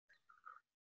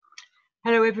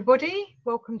Hello everybody,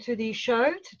 welcome to the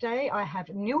show. Today I have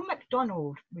Neil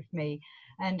McDonald with me,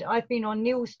 and I've been on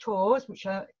Neil's tours, which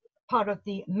are part of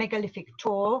the Megalithic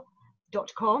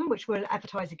tour.com, which we'll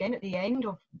advertise again at the end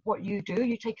of what you do.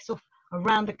 You take us off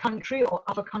around the country or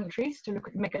other countries to look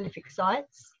at megalithic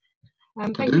sites.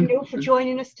 Thank you, Neil, for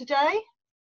joining us today.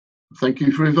 Thank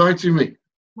you for inviting me.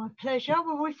 My pleasure.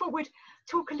 Well, we thought we'd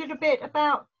talk a little bit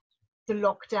about the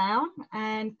lockdown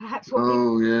and perhaps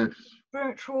what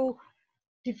spiritual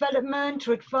development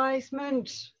or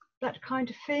advisement, that kind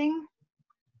of thing.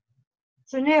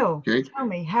 So Neil, tell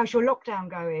me, how's your lockdown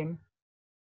going?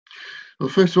 Well,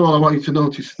 first of all, I want you to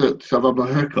notice that I've had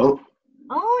my hair cut.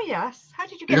 Oh yes, how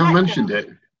did you get that? You mentioned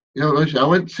it. I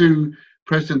went to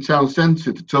Preston Town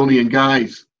Centre to Tony and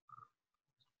Guy's,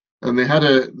 and they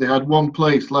had one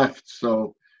place left,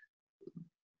 so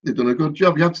they've done a good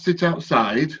job. You had to sit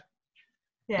outside,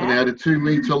 and they had a 2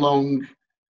 metre long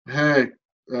hair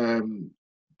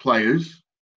players.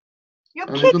 You're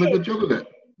and kidding. They've done a good job of it.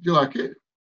 Do you like it?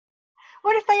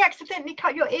 What if they accidentally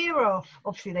cut your ear off?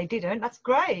 Obviously they didn't. That's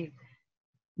great.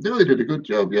 No, they did a good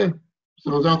job, yeah.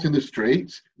 So I was out in the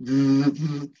streets,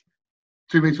 2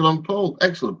 metre long pole.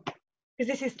 Excellent.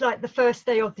 Because this is like the first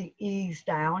day of the ease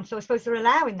down, so I suppose they're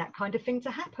allowing that kind of thing to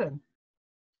happen.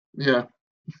 Yeah.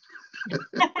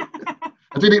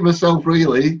 I did it myself,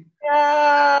 really.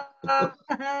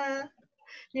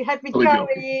 You had me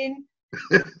going.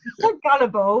 So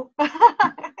gullible.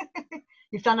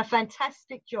 You've done a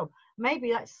fantastic job.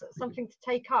 Maybe that's something to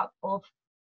take up.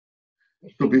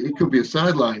 It could be a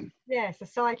sideline. Yes, a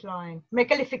sideline.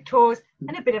 Megalithic tours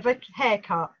and a bit of a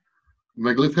haircut.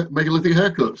 Megalithic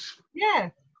haircuts. Yeah.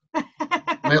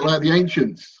 Make like the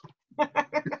ancients.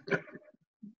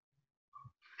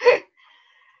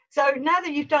 So now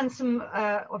that you've done some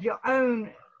of your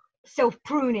own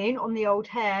self-pruning on the old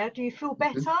hair, do you feel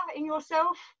better in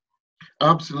yourself?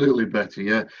 Absolutely better,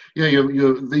 yeah. The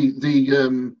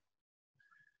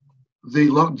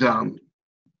lockdown,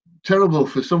 terrible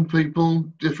for some people,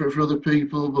 different for other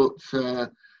people, but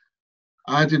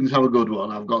I didn't have a good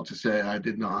one. I've got to say, I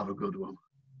did not have a good one.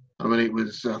 I mean,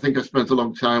 I think I spent a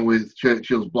long time with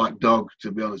Churchill's Black Dog,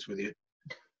 to be honest with you.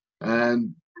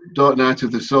 And Dark Night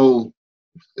of the Soul.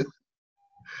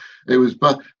 It was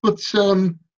bad. But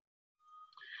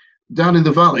down in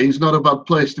the valley is not a bad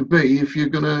place to be if you're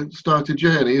going to start a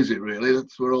journey, is it really?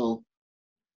 That's where all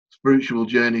spiritual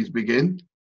journeys begin.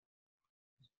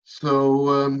 So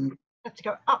have to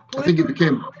go upwards. I think it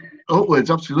became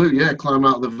upwards, absolutely, yeah. Climb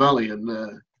out of the valley and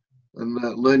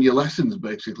learn your lessons,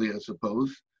 basically, I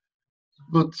suppose.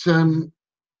 But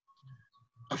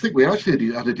I think we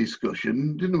actually had a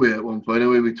discussion, didn't we, at one point,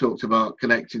 where we talked about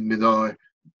connecting with our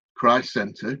Christ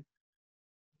Centre.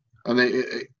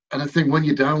 And I think when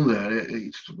you're down there,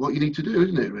 it's what you need to do,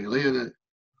 isn't it, really?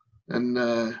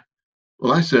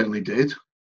 Well, I certainly did.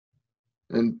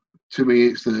 And to me,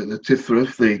 it's the Tithra,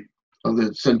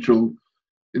 the central,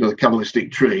 the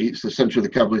Kabbalistic tree. It's the centre of the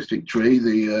Kabbalistic tree,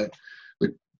 the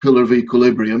pillar of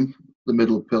equilibrium, the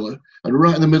middle pillar, and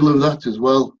right in the middle of that as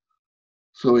well.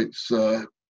 So it's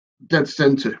dead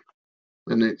centre,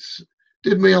 and it's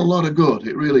did me a lot of good.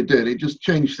 It really did. It just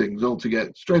changed things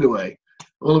altogether straight away.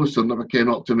 All of a sudden, I became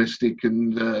optimistic,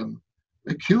 and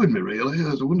it cured me, really. It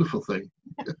was a wonderful thing.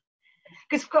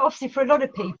 Because obviously for a lot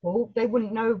of people, they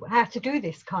wouldn't know how to do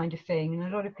this kind of thing. And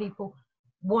a lot of people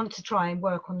want to try and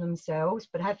work on themselves,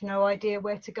 but have no idea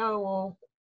where to go or,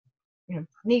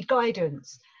 need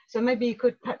guidance. So maybe you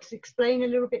could perhaps explain a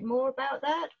little bit more about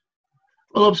that?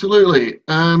 Well, absolutely.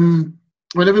 When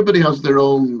everybody has their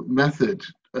own method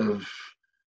of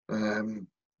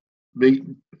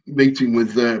meeting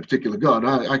with a particular god,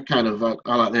 I like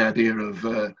the idea of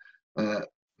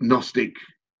Gnostic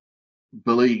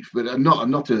belief, but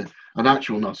not an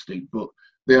actual Gnostic, but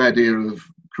the idea of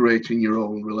creating your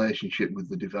own relationship with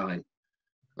the divine,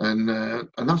 and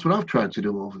that's what I've tried to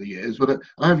do over the years. But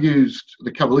I've used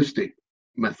the Kabbalistic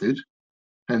method,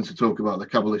 hence I talk about the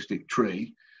Kabbalistic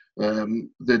tree. The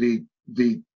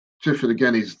Tiferet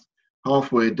again is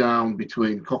halfway down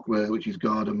between Kokma, which is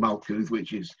God, and Malkuth,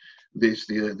 which is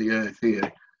the earth here,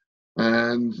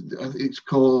 and they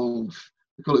call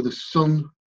it the son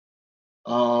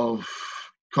of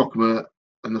Kokma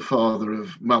and the father of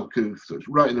Malkuth. So it's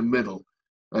right in the middle,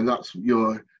 and that's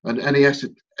and any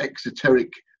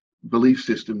exoteric belief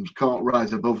systems can't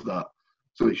rise above that.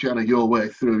 So it's kind of your way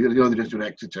through. The difference between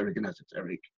exoteric and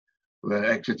esoteric, where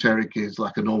exoteric is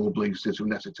like a normal belief system,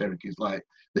 and esoteric is like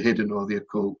the hidden or the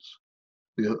occult,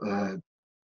 the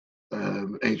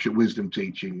ancient wisdom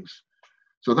teachings.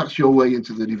 So that's your way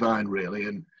into the divine, really.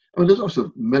 And I mean, there's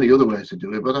also many other ways to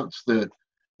do it, but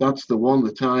that's the one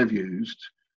that I've used.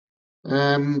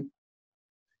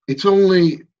 It's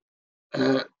only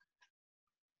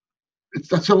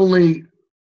that's only,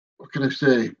 what can I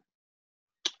say?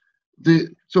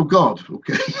 So God,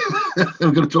 okay.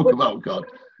 We're going to talk about God.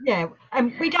 Yeah,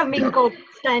 and we don't mean God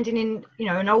standing in,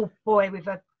 an old boy with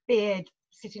a beard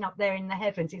sitting up there in the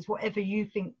heavens. It's whatever you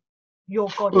think your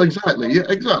God Well, is.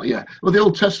 exactly, yeah. Well, the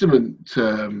Old Testament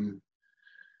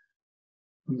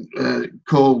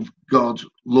called God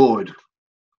Lord.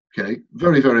 Okay,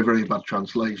 very, very, very bad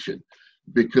translation,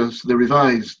 because the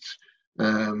revised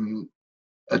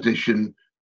edition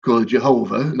called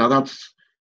Jehovah. Now that's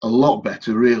a lot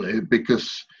better, really,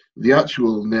 because the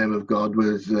actual name of God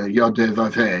was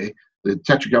Yod-Heh-Vav-Heh, the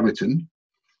Tetragrammaton.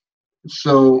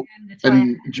 So,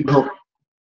 and Jehovah.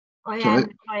 I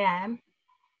am.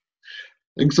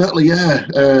 Exactly, yeah,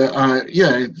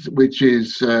 which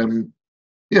is so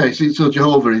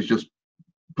Jehovah is just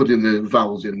putting the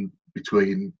vowels in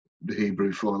between the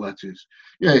Hebrew 4 letters.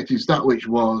 Yeah, it is that which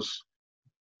was,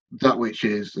 that which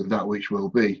is, and that which will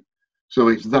be. So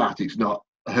it's that. It's not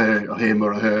her or him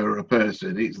or a her or a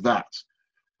person. It's that.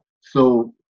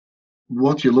 So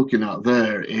what you're looking at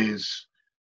there is,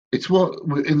 it's what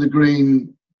in the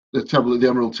green, the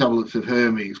emerald tablets of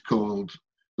Hermes called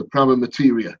the prima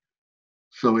materia.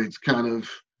 So it's kind of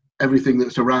everything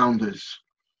that's around us,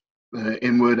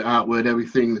 inward, outward,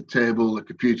 everything, the table, the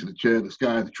computer, the chair, the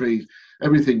sky, the trees,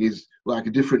 everything is like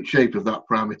a different shape of that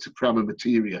prima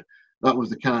materia. That was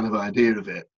the kind of idea of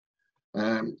it.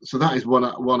 So that is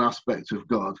one aspect of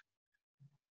God.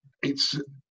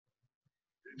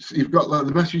 You've got like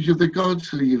the message of the gods.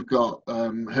 So you've got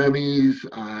Hermes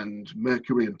and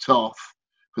Mercury and Thoth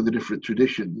for the different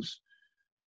traditions.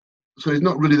 So it's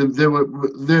not really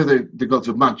they're the gods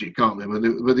of magic, aren't they?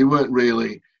 But they weren't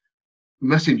really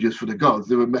messengers for the gods.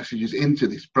 They were messages into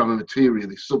this prima materia,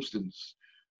 this substance.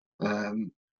 So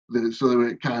they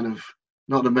were kind of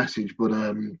not a message, but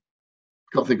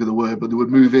can't think of the word, but they would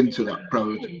move into that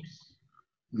prima materia.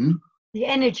 The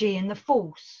energy and the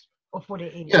force of what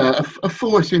it is. Yeah, a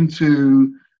force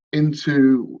into this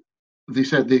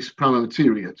prima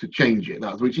materia to change it.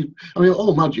 That's which is, I mean,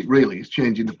 all magic really is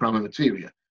changing the prima materia.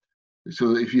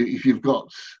 So if you've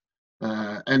got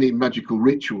any magical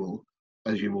ritual,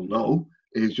 as you will know,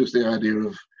 is just the idea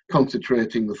of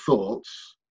concentrating the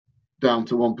thoughts down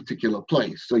to one particular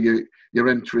place. So you're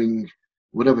entering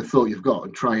whatever thought you've got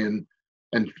and try and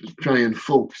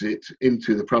focus it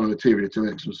into the prima materia to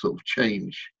make some sort of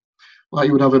change. Like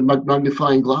you would have a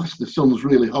magnifying glass. The sun's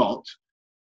really hot,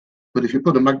 but if you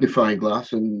put a magnifying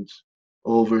glass and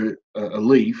over a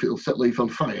leaf, it'll set leaf on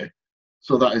fire.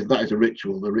 So that is a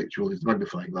ritual. The ritual is the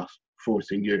magnifying glass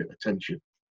forcing your attention.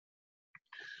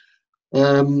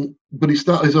 But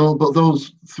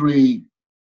those three,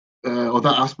 or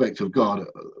that aspect of God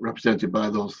represented by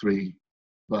those three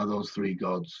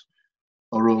gods,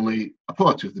 are only a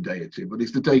part of the deity. But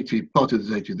it's the part of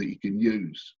the deity that you can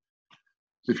use.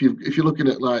 So if you're looking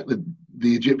at like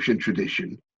the Egyptian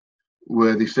tradition,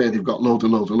 where they say they've got loads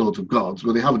of gods,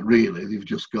 well, they haven't really. They've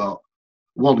just got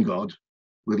one god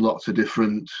with lots of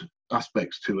different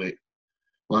aspects to it.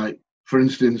 Like, for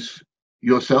instance,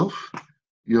 yourself.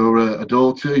 You're a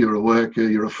daughter, you're a worker,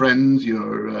 you're a friend,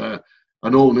 you're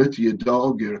an owner to your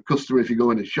dog, you're a customer if you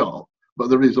go in a shop, but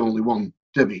there is only one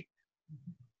Debbie.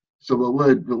 So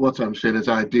what I'm saying is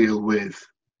I deal with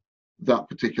that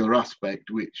particular aspect,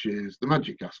 which is the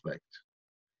magic aspect.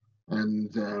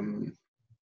 And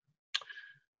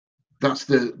that's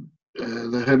the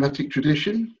Hermetic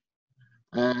tradition.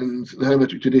 And the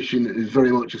Hermetic tradition is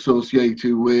very much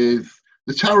associated with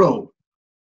the tarot.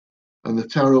 And the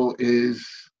tarot is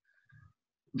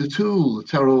the tool. The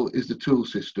tarot is the tool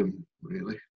system,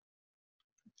 really.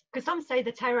 Because some say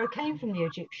the tarot came from the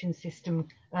Egyptian system,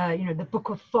 the Book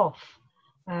of Thoth,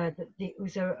 that it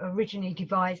was originally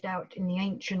devised out in the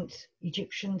ancient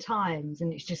Egyptian times,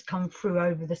 and it's just come through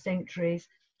over the centuries.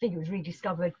 I think it was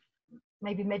rediscovered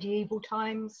maybe medieval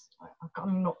times.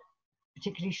 I'm not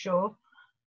particularly sure.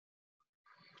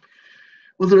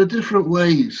 Well, there are different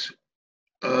ways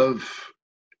of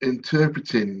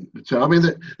interpreting the tarot. I mean,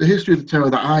 the history of the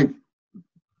tarot that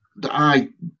I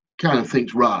kind of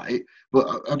think's right,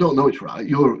 but I don't know it's right.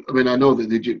 I know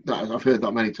that I've heard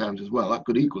that many times as well. That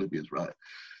could equally be as right.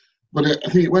 But I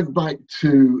think it went back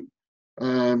to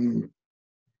the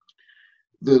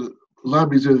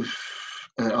libraries of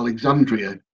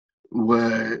Alexandria,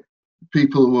 where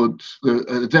the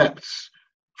adepts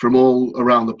from all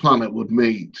around the planet would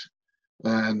meet,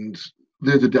 and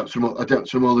there's adepts from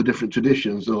all the different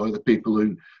traditions, or the people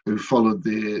who followed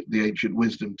the ancient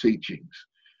wisdom teachings,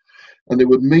 and they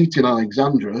would meet in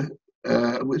Alexandria,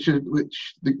 which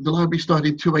the library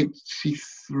started in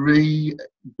 3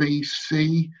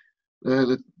 BC,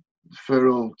 the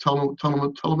Pharaoh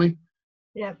Ptolemy.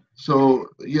 Yeah. So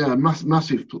yeah,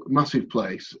 massive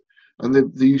place, and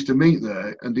they used to meet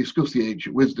there and discuss the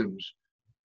ancient wisdoms.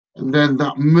 And then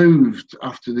that moved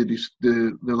after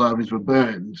the libraries were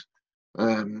burned.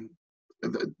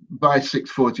 By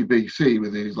 640 BC,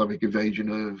 with the Islamic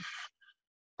invasion of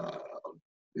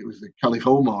it was the Caliph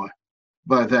Omar.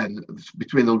 By then,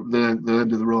 between the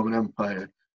end of the Roman Empire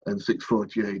and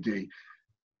 640 AD,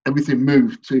 everything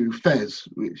moved to Fez,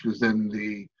 which was then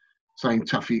the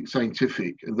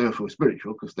scientific and therefore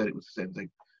spiritual, because then it was the same thing.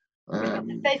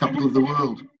 Capital of the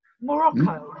world.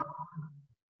 Morocco.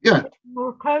 Yeah.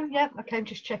 Morocco. Yeah. Okay, I'm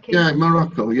just checking. Yeah,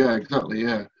 Morocco. Yeah, exactly.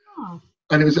 Yeah. Oh.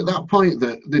 And it was at that point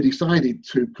that they decided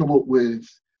to come up with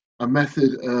a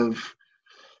method of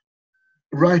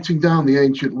writing down the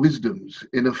ancient wisdoms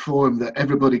in a form that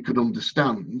everybody could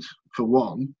understand, for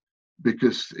one,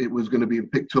 because it was going to be in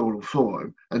pictorial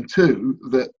form, and two,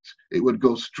 that it would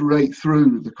go straight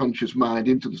through the conscious mind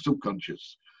into the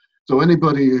subconscious. So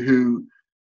anybody who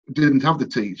didn't have the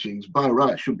teachings, by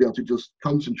right, should be able to just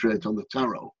concentrate on the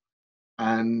tarot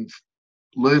and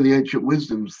learn the ancient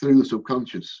wisdoms through the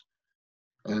subconscious.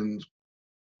 And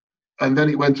then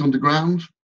it went underground.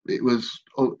 It was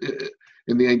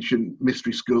in the ancient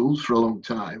mystery schools for a long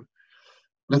time.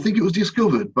 And I think it was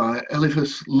discovered by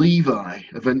Eliphas Levi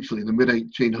eventually in the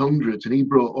mid-1800s. And he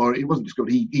wasn't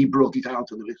discovered, he brought it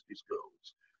out of the mystery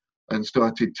schools and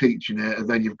started teaching it. And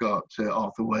then you've got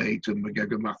Arthur Waite and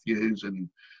McGregor Matthews and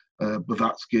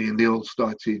Blavatsky, and they all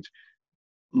started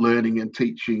learning and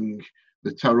teaching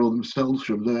the tarot themselves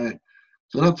from there.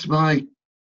 So that's where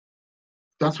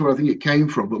I think it came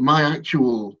from. But my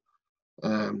actual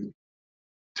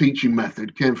teaching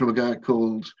method came from a guy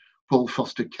called Paul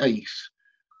Foster Case.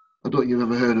 I don't think you've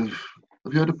ever heard of.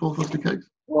 Have you heard of Paul Foster Case?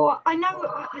 Well, I know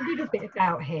a little bit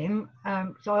about him.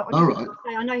 So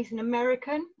I know he's an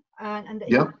American, and that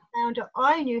he's the founder.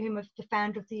 I knew him as the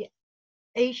founder of the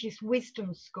Ageless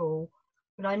Wisdom School,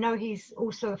 but I know he's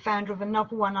also a founder of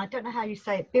another one. I don't know how you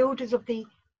say it. Builders of the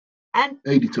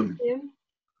Adytum.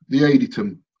 The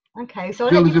Adytum. Okay, so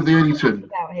Builders of the Adytum.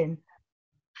 About him.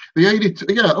 The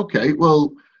Adytum. Yeah. Okay.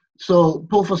 Well, so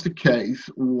Paul Foster Case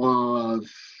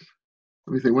was.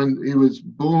 Let me think. When he was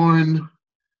born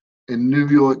in New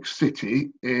York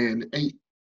City in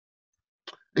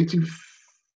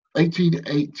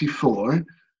 1884,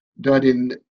 died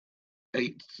in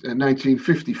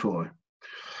 1954.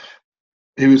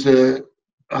 He was a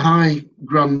high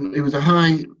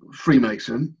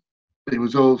Freemason. He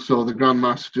was also the Grand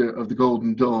Master of the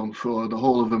Golden Dawn for the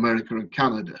whole of America and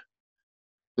Canada.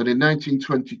 Then in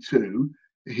 1922,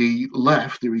 he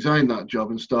resigned that job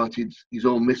and started his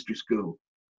own mystery school.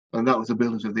 And that was the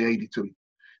Builders of the Adytum.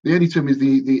 The Adytum is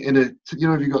the inner, if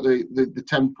you've got the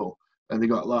temple and they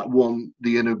got like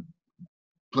the inner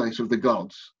place of the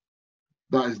gods.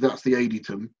 That's the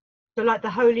Adytum. So like the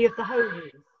Holy of the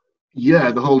Holies.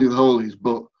 Yeah, the Holy of the Holies,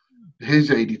 but his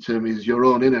Adytum is your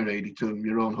own inner Adytum,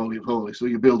 your own Holy of Holies. So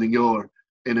you're building your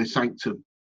inner sanctum.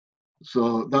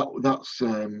 So that's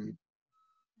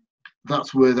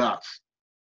where that's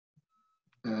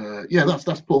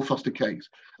Paul Foster Case.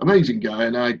 Amazing guy,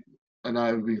 and I've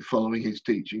been following his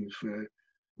teachings for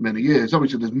many years.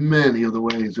 Obviously, there's many other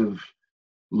ways of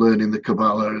learning the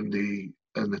Kabbalah and the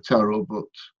tarot, but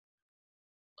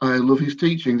I love his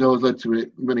teachings. I was led to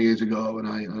it many years ago, and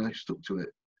I stuck to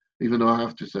it, even though I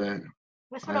have to say.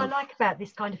 That's what I like about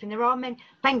this kind of thing. There are many,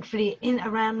 thankfully,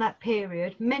 around that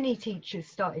period, many teachers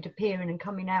started appearing and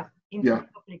coming out into the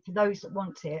public for those that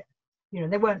want it.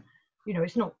 They weren't,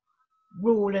 it's not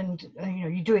rule and,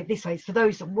 you do it this way. It's for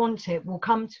those that want it will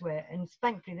come to it. And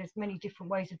thankfully, there's many different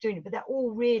ways of doing it, but they're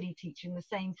all really teaching the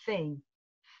same thing.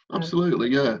 Absolutely,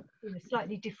 yeah. In a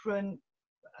slightly different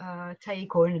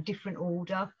take or in a different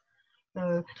order.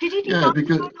 So, did he design his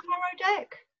own tarot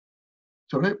deck?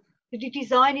 Sorry? Did he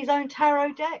design his own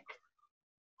tarot deck?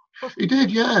 He did,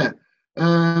 yeah.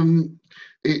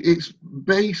 It's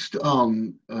based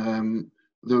on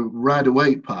the Rider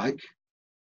Waite pack,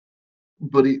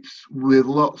 but it's with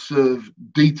lots of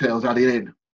details added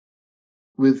in.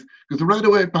 Because the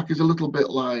Rider Waite pack is a little bit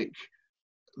like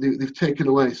they've taken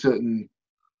away certain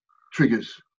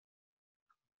triggers.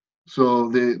 So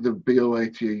the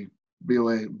BOA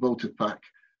Voltage pack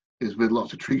is with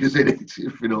lots of triggers in it,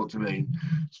 if you know what I mean.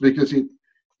 It's because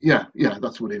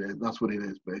that's what it is. That's what it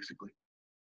is, basically.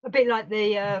 A bit like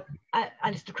the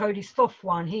Aleister Crowley's Thoth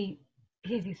one.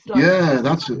 His is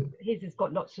that's it. His has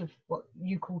got lots of what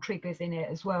you call triggers in it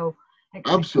as well.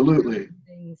 Absolutely.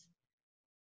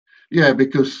 Yeah,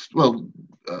 because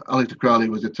Aleister Crowley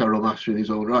was a tarot master in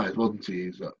his own right, wasn't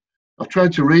he? I've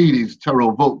tried to read his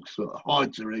tarot books, but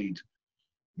hard to read.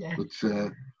 Yeah. But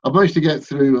I've managed to get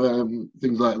through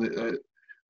things like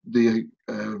the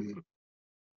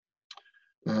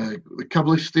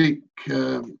Kabbalistic.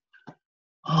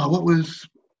 What was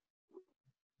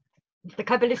the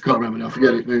Kabbalistic? I can't remember now.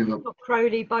 Forget it. Move on. Not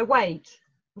Crowley by Waite.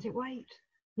 Was it Waite?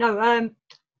 No,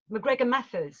 McGregor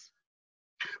Mathers.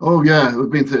 Oh yeah,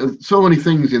 we've been through so many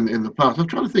things in the past. I'm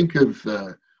trying to think of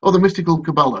the mystical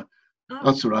Kabbalah. Oh.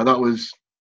 That's all right. That was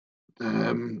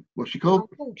what's she called?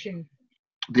 Unfortune.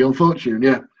 The Unfortune,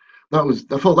 yeah. I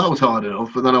thought that was hard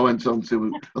enough, and then I went on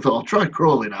to. I thought I'll try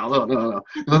Crowley now. No.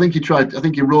 And I think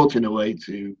he wrote in a way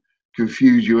to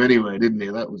confuse you anyway, didn't he?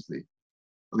 I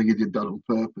think he did that on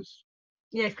purpose.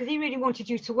 Yes, because he really wanted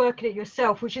you to work at it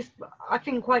yourself, which is, I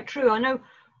think, quite true. I know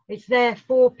it's there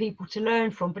for people to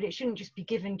learn from, but it shouldn't just be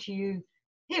given to you.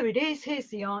 Here it is, here's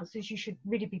the answers. You should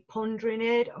really be pondering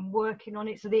it and working on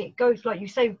it so that it goes, like you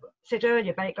said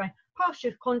earlier, about it going past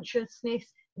your consciousness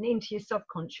and into your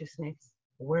subconsciousness,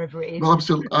 or wherever it is. Well,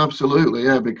 absolutely,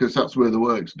 yeah, because that's where the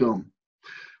work's done.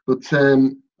 But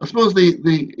I suppose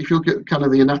if you look at kind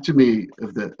of the anatomy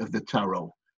of the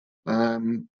tarot,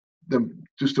 then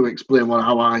just to explain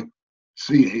how I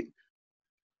see it,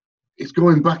 it's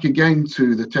going back again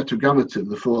to the tetragrammaton,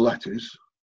 the 4 letters,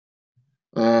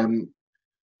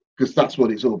 because that's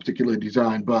what it's all particularly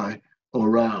designed by or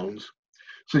around.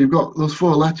 So you've got those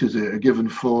 4 letters that are given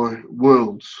 4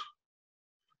 worlds.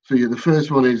 So the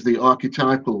first one is the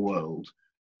archetypal world.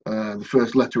 The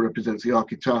first letter represents the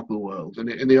archetypal world, and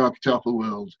in the archetypal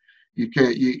world, you've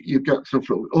got some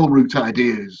sort of all root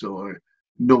ideas or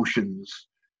notions.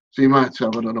 So you might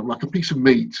have, I don't know, like a piece of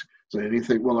meat. So you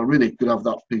think, well, I really could have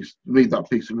read that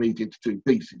piece of meat into 2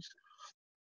 pieces.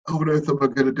 How on earth am I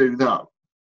going to do that?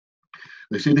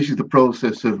 They see this is the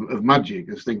process of magic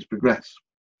as things progress.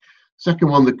 Second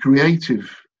one, the creative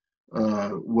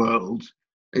world,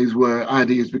 is where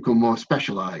ideas become more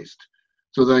specialized.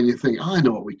 So then you think, I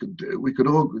know what we could do. We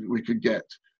could get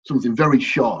something very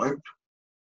sharp,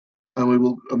 and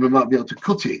we might be able to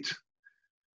cut it.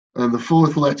 And the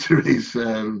 4th letter is,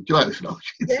 do you like this analogy?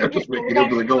 Yeah, I'm just making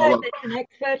up as I go along.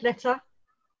 Next, 3rd letter.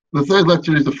 The 3rd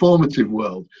letter is the formative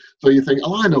world. So you think,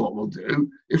 I know what we'll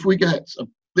do. If we get a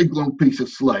big long piece of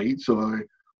slate, or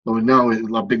now it's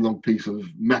a big long piece of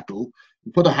metal,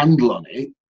 and put a handle on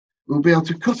it, we'll be able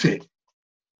to cut it.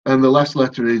 And the last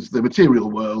letter is the material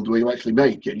world, where you actually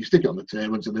make it. You stick it on the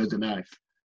table, and so there's a knife.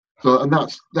 So, and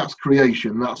that's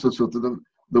creation. That's the sort of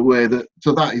the way that.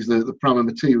 So that is the primal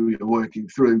material working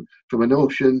through from a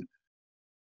notion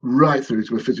right through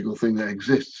to a physical thing that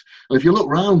exists. And if you look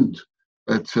round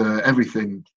at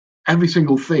everything, every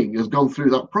single thing has gone through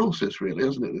that process, really,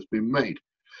 hasn't it? That's been made.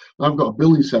 I've got a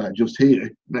building site just here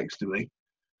next to me,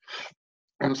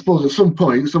 and I suppose at some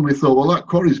point somebody thought, well, that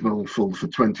quarry's been full for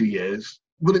 20 years.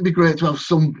 Wouldn't it be great to have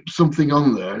something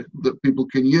on there that people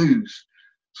can use?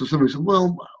 So somebody said,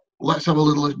 well, let's build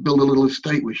a little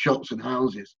estate with shops and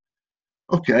houses.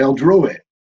 Okay, I'll draw it.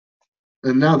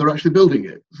 And now they're actually building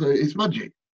it. So it's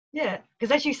magic. Yeah,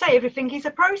 because as you say, everything is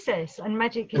a process, and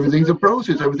magic is everything's a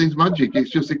process. Everything's magic.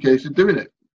 It's just a case of doing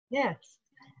it. Yes.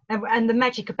 And the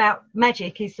magic about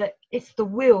magic is that it's the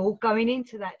will going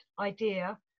into that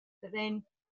idea that then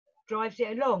drives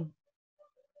it along.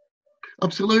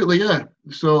 Absolutely, yeah.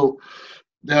 So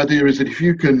the idea is that if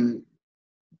you can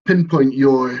pinpoint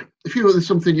if there's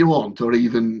something you want, or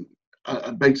even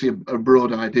basically a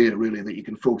broad idea, really, that you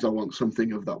can focus, I want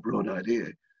something of that broad idea,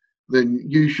 then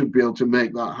you should be able to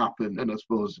make that happen. And I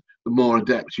suppose the more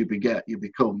adept you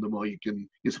become, the more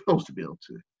you're supposed to be able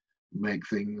to make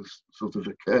things sort of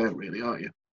occur, really, aren't you?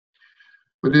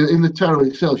 But in the tarot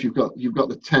itself, you've got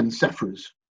the 10 Sephiras,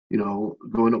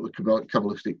 going up the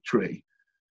Kabbalistic tree.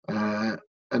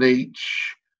 And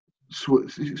each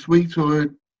sweet, or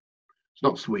it's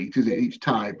not sweet, is it? Each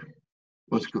type.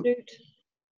 What's it called?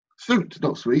 Suit,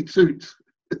 not sweet. Suit.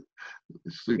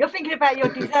 You're thinking about your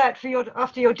dessert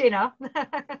after your dinner.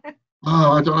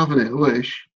 Oh, I don't have any. I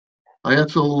wish. I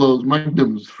had all those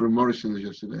magnums from Morrison's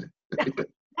yesterday.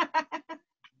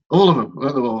 All of them. I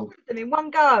had them all. In one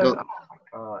go. Yeah.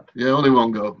 Oh my God. Yeah, only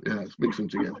one go. Yeah, let's mix them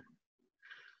together.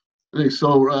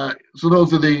 So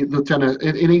those are the 10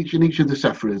 in each of the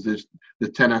Sephiras. There's the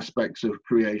 10 aspects of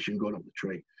creation going up the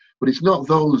tree, but it's not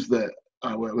those that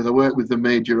I work with. I work with the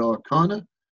Major Arcana,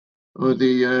 or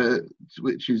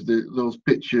which is those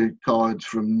picture cards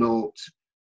from 0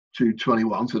 to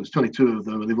 21. So there's 22 of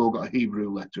them, and they've all got a Hebrew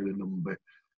letter and number,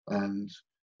 and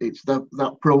it's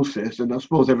that process. And I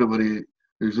suppose everybody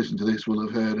who's listened to this will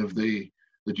have heard of the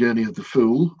journey of the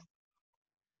Fool,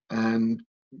 and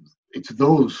it's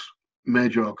those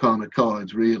Major Arcana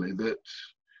cards, really, that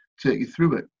take you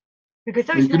through it. Because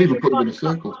And those you can even major put them in a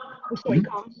arcana, circle. oh, sorry,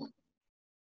 come.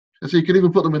 And so you can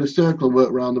even put them in a circle and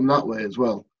work around them that way as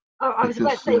well. Oh, I was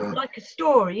about to say, it's like a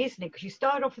story, isn't it? Because you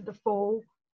start off at the fall,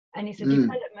 and it's a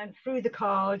development through the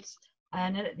cards,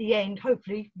 and at the end,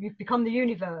 hopefully, you've become the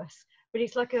universe. But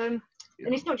it's like and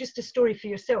it's not just a story for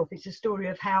yourself; it's a story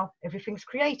of how everything's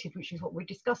created, which is what we're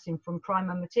discussing, from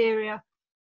prima materia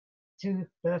to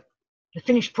the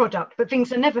finished product. But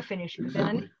things are never finished, because then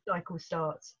a new cycle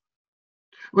starts.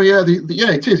 Well, yeah,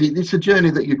 it is. It's a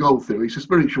journey that you go through. It's a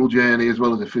spiritual journey as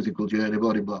well as a physical journey,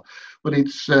 blah, blah, blah. But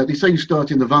it's, they say you start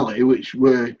in the valley, which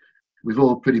we've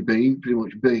all pretty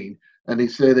much been. And they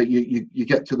say that you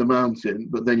get to the mountain,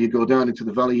 but then you go down into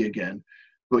the valley again.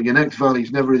 But your next valley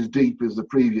is never as deep as the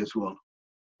previous one.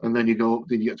 And then you go up,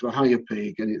 then you get to a higher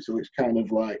peak. And so it's kind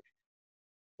of like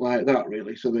that,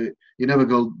 really. So that you never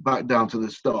go back down to the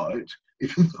start,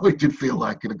 even though it did feel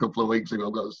like it a couple of weeks ago,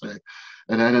 I've got to say.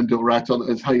 And then end up right on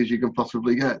as high as you can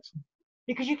possibly get.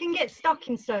 Because you can get stuck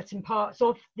in certain parts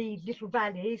of the little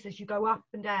valleys as you go up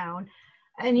and down.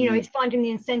 And, you know, it's finding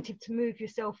the incentive to move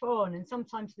yourself on. And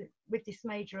sometimes with this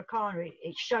major arcana,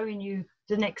 it's showing you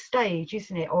the next stage,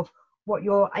 isn't it, of what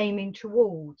you're aiming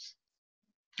towards.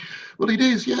 Well, it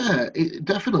is, yeah. It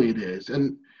definitely it is.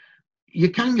 And you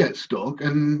can get stuck.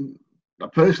 And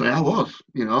personally, I was,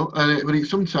 you know. But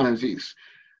sometimes it's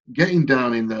getting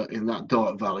down in that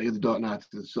dark valley, the dark night of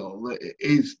the soul,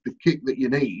 is the kick that you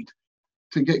need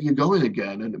to get you going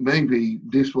again. And maybe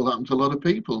this will happen to a lot of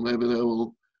people. Maybe they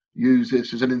will use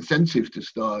this as an incentive to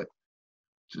start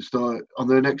on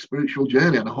their next spiritual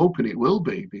journey. And I'm hoping it will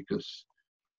be, because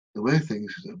the way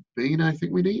things have been, I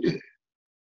think we need it.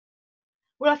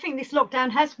 Well, I think this lockdown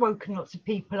has woken lots of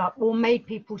people up, or made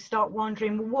people start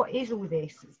wondering, well, what is all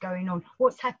this that's going on?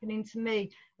 What's happening to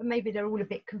me? And maybe they're all a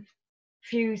bit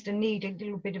confused and need a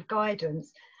little bit of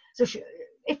guidance. So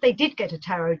if they did get a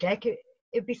tarot deck,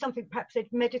 it'd be something perhaps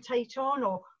they'd meditate on,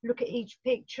 or look at each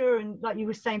picture. And like you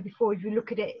were saying before, if you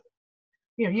look at it,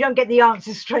 you know, you don't get the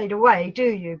answers straight away, do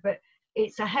you? But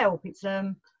it's a help. It's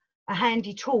a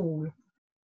handy tool.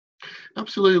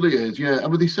 Absolutely is, yeah. I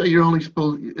mean, they say you're only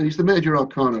supposed, it's the major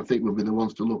arcana, I think, would be the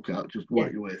ones to look at, just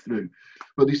work your way through.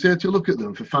 But they say to look at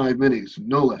them for 5 minutes,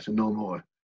 no less and no more.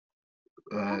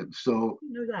 So,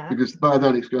 because by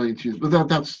then it's going to, but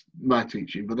that's my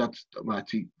teaching, but that's my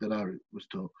that I was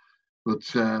taught. But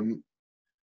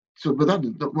but that's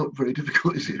not very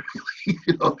difficult, is it? Really?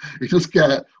 You know, you just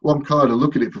get one card and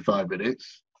look at it for 5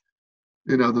 minutes.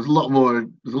 You know, there's a lot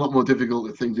more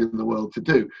difficult things in the world to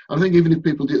do. I think even if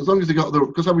people do, as long as they got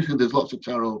because obviously there's lots of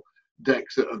tarot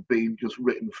decks that have been just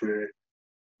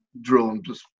drawn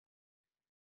just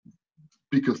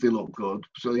because they look good.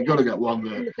 So you've got to get one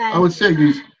that I would say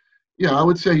use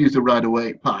the Rider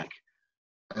Waite pack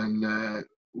and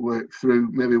work through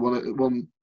maybe one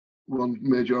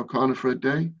major arcana for a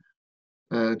day.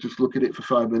 Just look at it for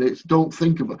 5 minutes. Don't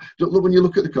think about it. Look, when you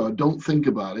look at the card, don't think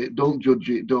about it. Don't judge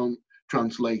it. Don't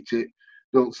translate it.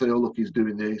 Don't say, oh, look, he's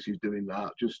doing this, he's doing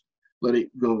that. Just let it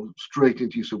go straight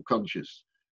into your subconscious.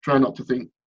 Try not to think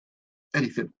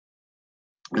anything.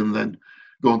 And then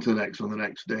go on to the next one the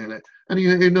next day. And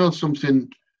you know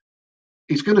something,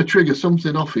 it's going to trigger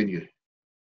something off in you.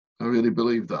 I really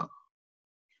believe that.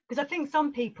 Because I think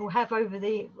some people have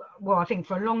I think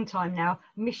for a long time now,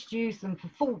 misused them for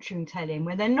fortune telling,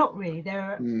 when they're not really.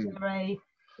 They're a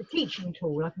teaching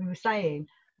tool, like we were saying.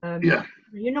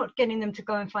 You're not getting them to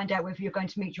go and find out whether you're going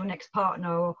to meet your next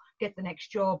partner or get the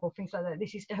next job or things like that.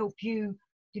 This is to help you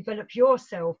develop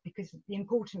yourself, because the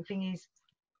important thing is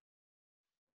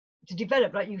to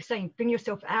develop, like you were saying, bring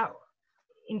yourself out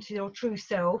into your true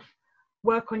self,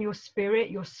 work on your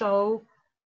spirit, your soul,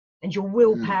 and your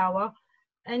willpower.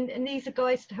 And these are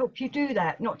guides to help you do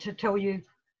that, not to tell you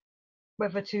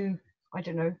whether to, I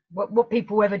don't know, what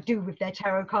people ever do with their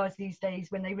tarot cards these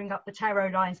days when they ring up the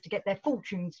tarot lines to get their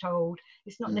fortunes told.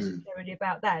 It's not necessarily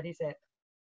about that, is it?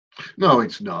 No,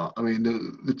 it's not. I mean,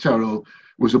 the tarot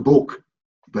was a book,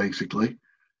 basically.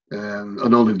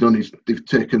 And all they've done is they've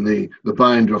taken the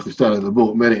binder off the start of the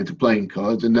book, made it into playing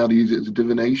cards, and now they use it as a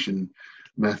divination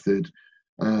method.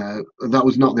 And that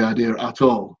was not the idea at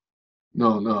all.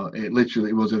 No, it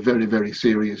literally was a very, very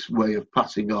serious way of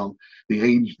passing on the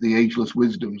ageless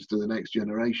wisdoms to the next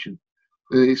generation.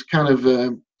 It's kind of,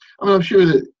 I'm sure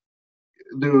that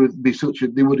there would be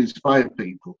they would inspire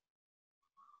people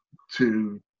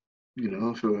to, you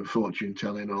know, for fortune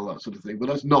telling, all that sort of thing, but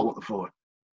that's not what they're for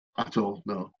at all,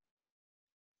 no.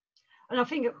 And I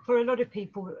think for a lot of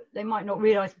people, they might not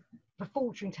realise for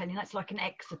fortune telling, that's like an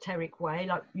esoteric way,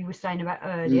 like you were saying about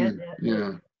earlier,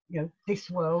 you know, this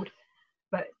world.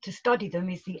 But to study them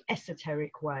is the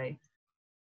esoteric way.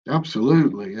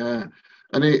 Absolutely, yeah.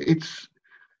 And it's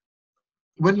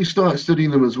when you start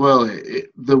studying them as well,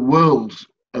 the world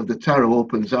of the tarot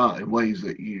opens out in ways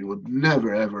that you would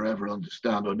never, ever, ever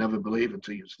understand or never believe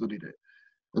until you've studied it.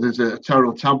 And there's a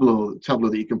tarot tableau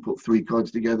that you can put 3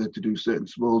 cards together to do certain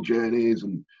small journeys,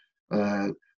 and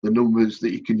the numbers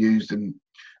that you can use, and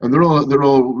they're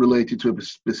all related to a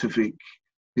specific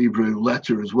Hebrew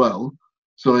letter as well.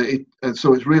 So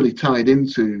it's really tied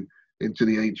into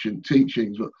the ancient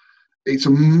teachings. But it's a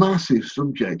massive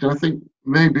subject, and I think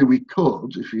maybe we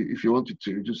could, if you wanted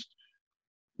to, just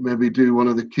maybe do a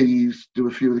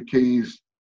few of the keys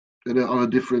on a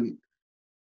different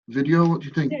video. What do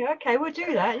you think? Yeah, okay, we'll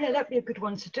do that. Yeah, that'd be a good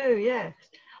one to do. Yeah.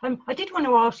 I did want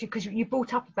to ask you, because you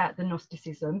brought up about the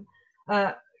Gnosticism.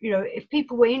 If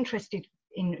people were interested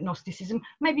in Gnosticism,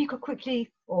 maybe you could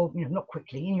quickly, or not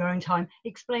quickly, in your own time,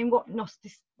 explain what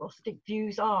Gnostic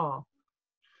views are.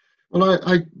 Well,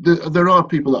 there are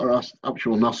people that are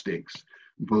actual Gnostics,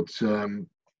 but I'm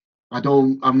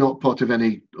not part of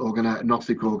any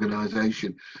Gnostic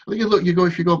organization. I think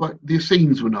if you go back, the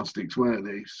Essenes were Gnostics, weren't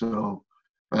they? So,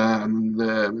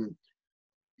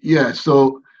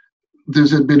 so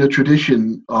there's been a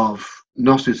tradition of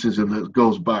Gnosticism that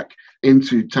goes back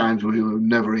into times where we were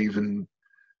never even,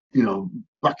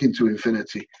 back into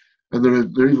infinity. And there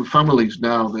are even families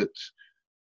now that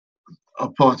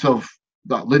are part of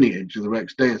that lineage, of the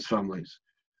Rex Deus families.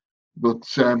 But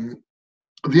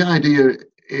the idea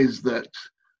is that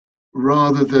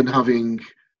rather than having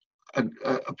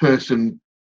a person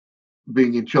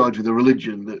being in charge of the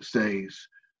religion that says,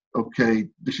 okay,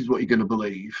 this is what you're going to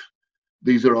believe,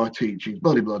 these are our teachings,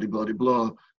 blah, blah, blah, blah, blah,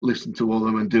 listen to all of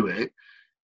them and do it.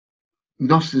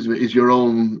 Gnosticism is your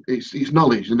own, it's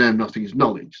knowledge. The name Gnostic is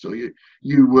knowledge. So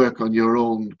you work on your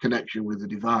own connection with the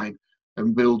divine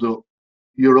and build up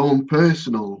your own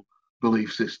personal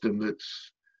belief system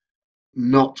that's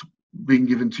not being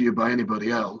given to you by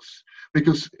anybody else,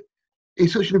 because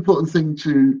it's such an important thing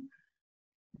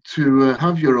to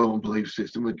have your own belief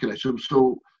system and connection.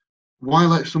 So why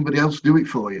let somebody else do it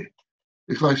for you?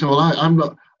 It's like, so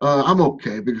I'm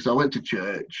okay because I went to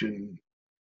church and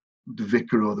the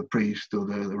vicar or the priest or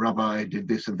the rabbi did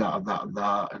this and that and that and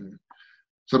that, and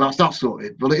so that's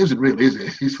sorted. Well, it isn't really, is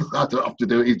it? I don't have to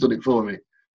do it. He's done it for me.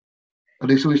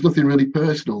 And so it's nothing really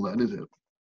personal then, is it?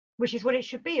 Which is what it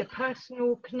should be, a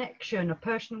personal connection, a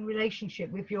personal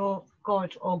relationship with your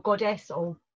God or goddess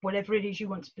or whatever it is you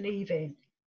want to believe in.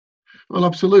 Well,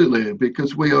 absolutely,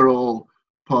 because we are all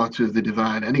part of the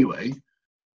divine anyway.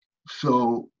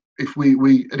 So if we're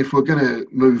going to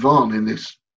move on in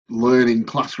this learning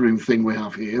classroom thing we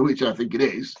have here, which I think it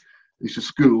is, it's a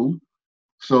school.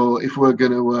 So if we're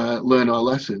going to learn our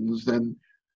lessons, then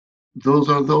those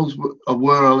are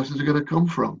where our lessons are going to come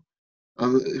from.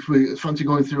 And if we fancy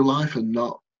going through life and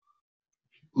not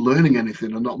learning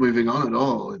anything and not moving on at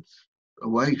all, it's a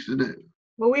waste, isn't it?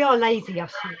 Well, we are lazy,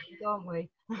 us humans, aren't we?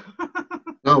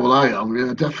 Oh, well, I am,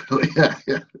 yeah, definitely,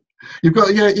 yeah. You've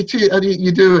got, yeah,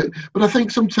 you do it. But I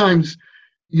think sometimes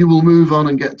you will move on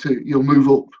and you'll move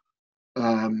up,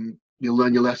 you'll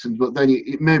learn your lessons, but then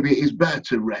maybe it is better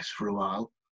to rest for a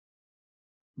while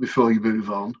before you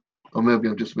move on. Or maybe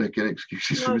I'm just making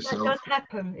excuses for myself. That does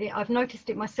happen. I've noticed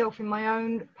it myself in my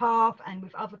own path and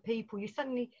with other people.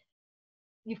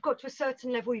 You've got to a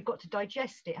certain level, you've got to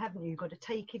digest it, haven't you? You've got to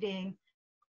take it in.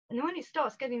 And then when it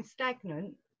starts getting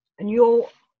stagnant and you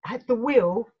have the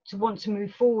will to want to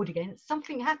move forward again,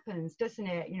 something happens, doesn't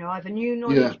it? Either new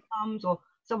knowledge comes, or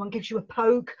someone gives you a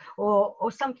poke,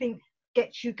 or something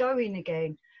gets you going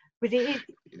again. But it is,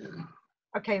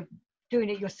 okay, doing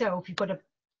it yourself, you've got to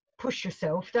push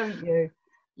yourself, don't you?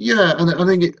 Yeah, and I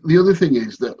think the other thing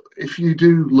is that if you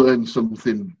do learn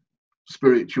something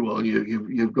spiritual,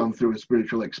 you've gone through a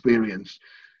spiritual experience,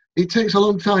 it takes a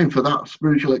long time for that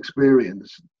spiritual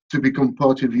experience to become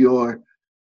part of your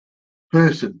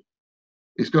person.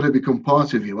 It's got to become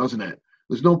part of you, hasn't it?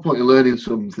 There's no point in learning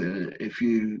something if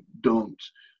you don't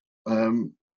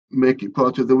make it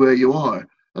part of the way you are,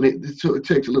 and it sort of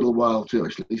takes a little while to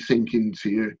actually sink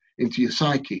into your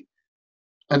psyche.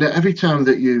 And every time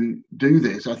that you do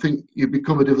this, I think you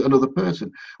become another person.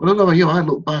 Well, I don't know about you, I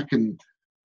look back and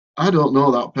I don't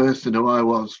know that person who I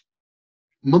was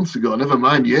months ago, never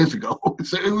mind years ago.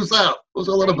 So who was that? What's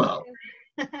all that about?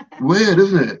 Weird,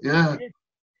 isn't it? Yeah.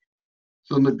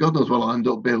 So God knows what I'll end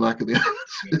up being like at the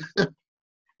end.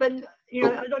 But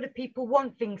a lot of people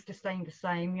want things to stay the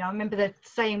same. I remember the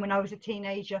saying when I was a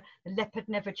teenager, the leopard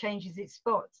never changes its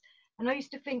spots. And I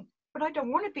used to think, but I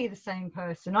don't want to be the same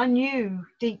person. I knew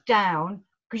deep down,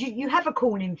 because you have a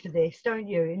calling for this, don't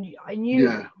you? And I knew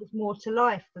there was more to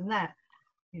life than that.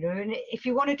 you know, and if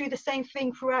you want to do the same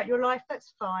thing throughout your life,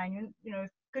 that's fine. And, you know,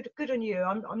 good on you.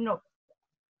 I'm not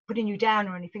putting you down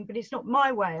or anything, but it's not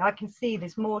my way. I can see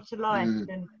there's more to life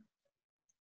than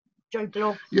Joe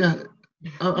Bloggs. Yeah,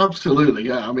 absolutely.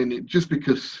 Yeah, I mean, just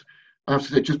because I have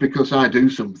to say, just because I do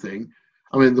something,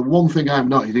 I mean, the one thing I'm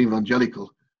not is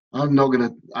evangelical. I'm not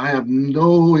gonna. I have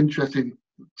no interest in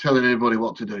telling anybody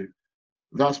what to do.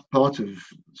 That's part of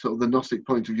sort of the Gnostic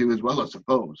point of view as well, I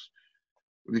suppose,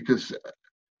 because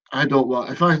I don't want,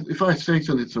 if I say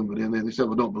something to somebody and they say,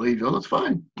 well, I don't believe you, oh, that's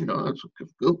fine, you know, that's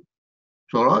good,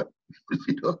 it's all right.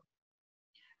 You know?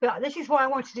 But this is why I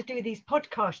wanted to do these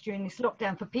podcasts during this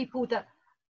lockdown, for people that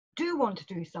do want to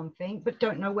do something but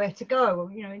don't know where to go.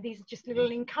 You know, these are just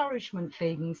little encouragement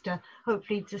things to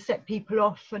hopefully to set people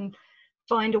off and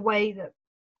find a way that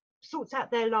sorts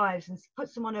out their lives and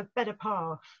puts them on a better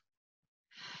path.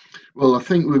 Well, I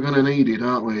think we're going to need it,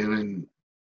 aren't we? I mean,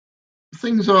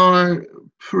 things are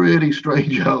pretty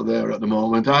strange out there at the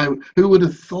moment. Who would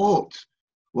have thought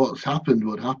what's happened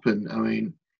would happen? I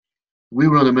mean, we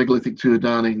were on a megalithic tour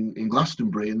down in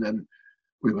Glastonbury, and then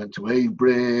we went to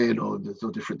Avebury or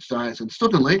the different sites, and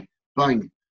suddenly, bang,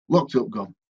 locked up,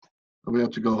 gone. And we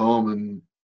had to go home and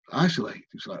isolate.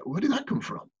 It's like, where did that come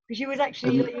from? Because you was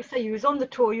actually, like you say, you was on the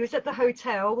tour, you was at the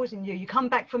hotel, wasn't you? You come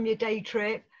back from your day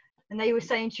trip, and they were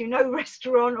saying to you, no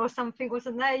restaurant or something,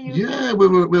 wasn't there? Yeah, we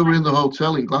were in the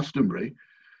hotel in Glastonbury,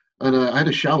 and I had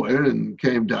a shower and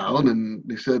came down, and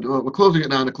they said, "Oh, we're closing at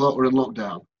 9 o'clock. We're in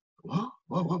lockdown." What?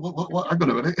 Hang on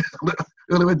a minute. I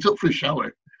only went up for a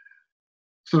shower.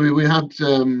 So we managed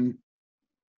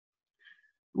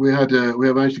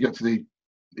to get to the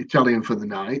Italian for the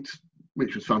night,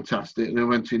 which was fantastic, and I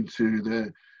went into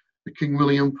the King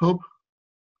William pub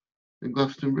in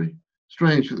Glastonbury.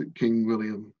 Strange that King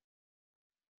William.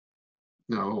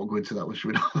 No, I won't go into that one,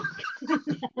 should we not?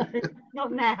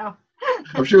 Not now.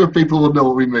 I'm sure people will know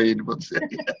what we mean, but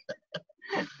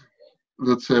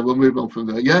we'll move on from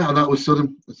there. Yeah, and that was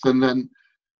sudden. And then,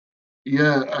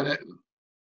 yeah, and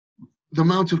the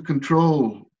amount of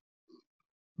control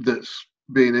that's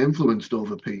being influenced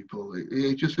over people,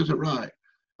 it just isn't right.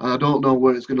 And I don't know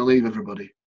where it's going to leave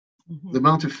everybody. The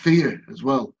amount of fear as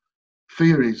well.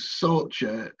 Fear is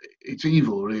it's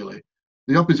evil, really.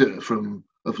 The opposite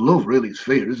of love, really, is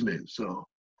fear, isn't it? So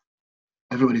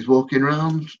everybody's walking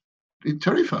around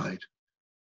terrified,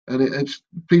 and it's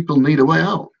people need a way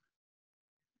out.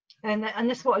 And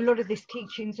that's what a lot of this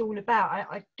teaching is all about.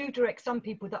 I do direct some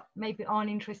people that maybe aren't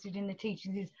interested in the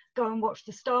teachings is go and watch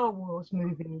the Star Wars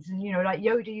movies, and you know, like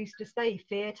Yoda used to say,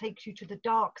 fear takes you to the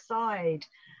dark side.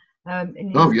 And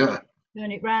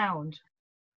turn it round.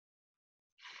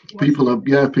 People are on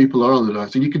the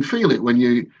dark side. You can feel it when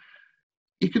you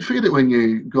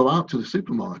go out to the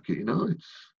supermarket. You know, it's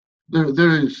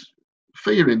there is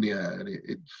fear in the air, and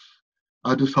it's.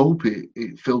 I just hope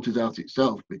it filters out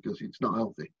itself, because it's not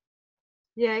healthy.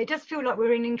 Yeah, it does feel like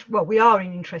we are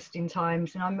in interesting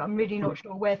times, and I'm really not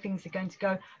sure where things are going to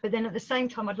go. But then at the same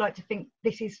time, I'd like to think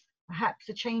this is perhaps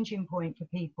a changing point for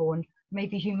people, and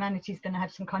maybe humanity is going to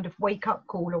have some kind of wake up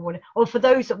call or whatever. Or for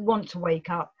those that want to wake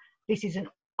up, this is an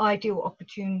ideal,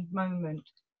 opportune moment.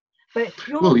 But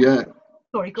sorry,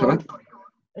 go on.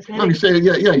 No, you say,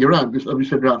 yeah, you're right. As we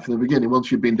said right from the beginning,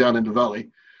 once you've been down in the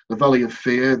valley of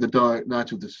fear, the dark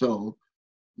night of the soul,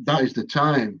 that is the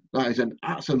time. That is an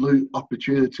absolute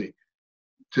opportunity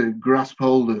to grasp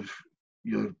hold of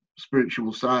your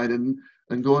spiritual side and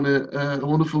go on a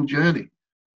wonderful journey.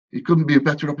 It couldn't be a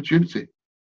better opportunity.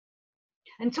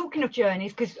 And talking of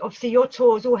journeys, because obviously your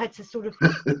tours all had to sort of,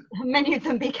 many of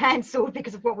them be cancelled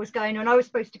because of what was going on. I was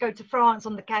supposed to go to France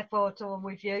on the CAFAR tour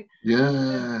with you.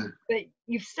 Yeah. But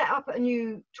you've set up a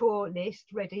new tour list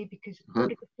ready, because it's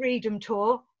the Freedom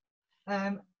Tour.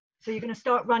 So you're going to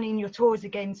start running your tours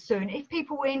again soon. If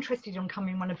people were interested in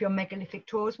coming one of your megalithic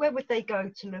tours, where would they go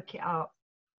to look it up?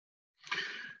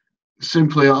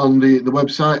 Simply on the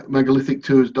website,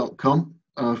 megalithictours.com.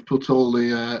 I've put all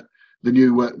the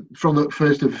new, from the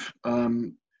 1st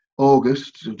of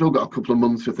August, so I've still got a couple of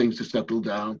months for things to settle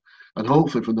down, and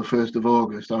hopefully from the 1st of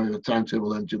August, I have a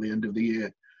timetable then to the end of the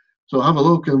year. So have a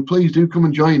look, and please do come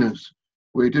and join us.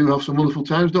 We do have some wonderful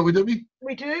times, don't we, Debbie?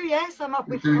 We do, yes. I'm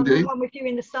with you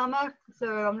in the summer, so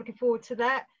I'm looking forward to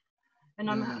that. And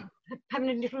I'm having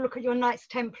a little look at your Knights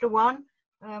Templar one.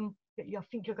 I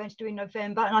think you're going to do in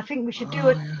November, and I think we should do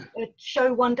a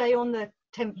show one day on the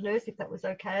Templars, if that was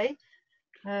okay.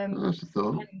 That's the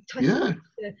thought.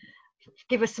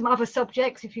 Give us some other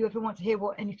subjects if you ever want to hear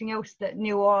anything else that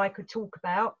Neil or I could talk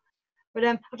about. But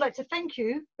I'd like to thank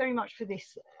you very much for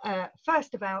this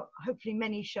first about hopefully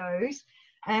many shows,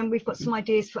 and we've got some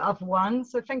ideas for other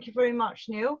ones. So thank you very much,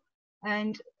 Neil.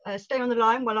 and stay on the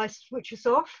line while I switch us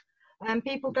off.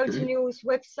 People go to Okay. Neil's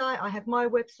website. I have my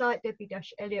website,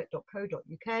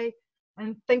 debbie-elliott.co.uk.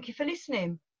 And thank you for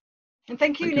listening. And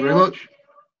thank you, Thank you Neil. very much.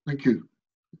 Thank you.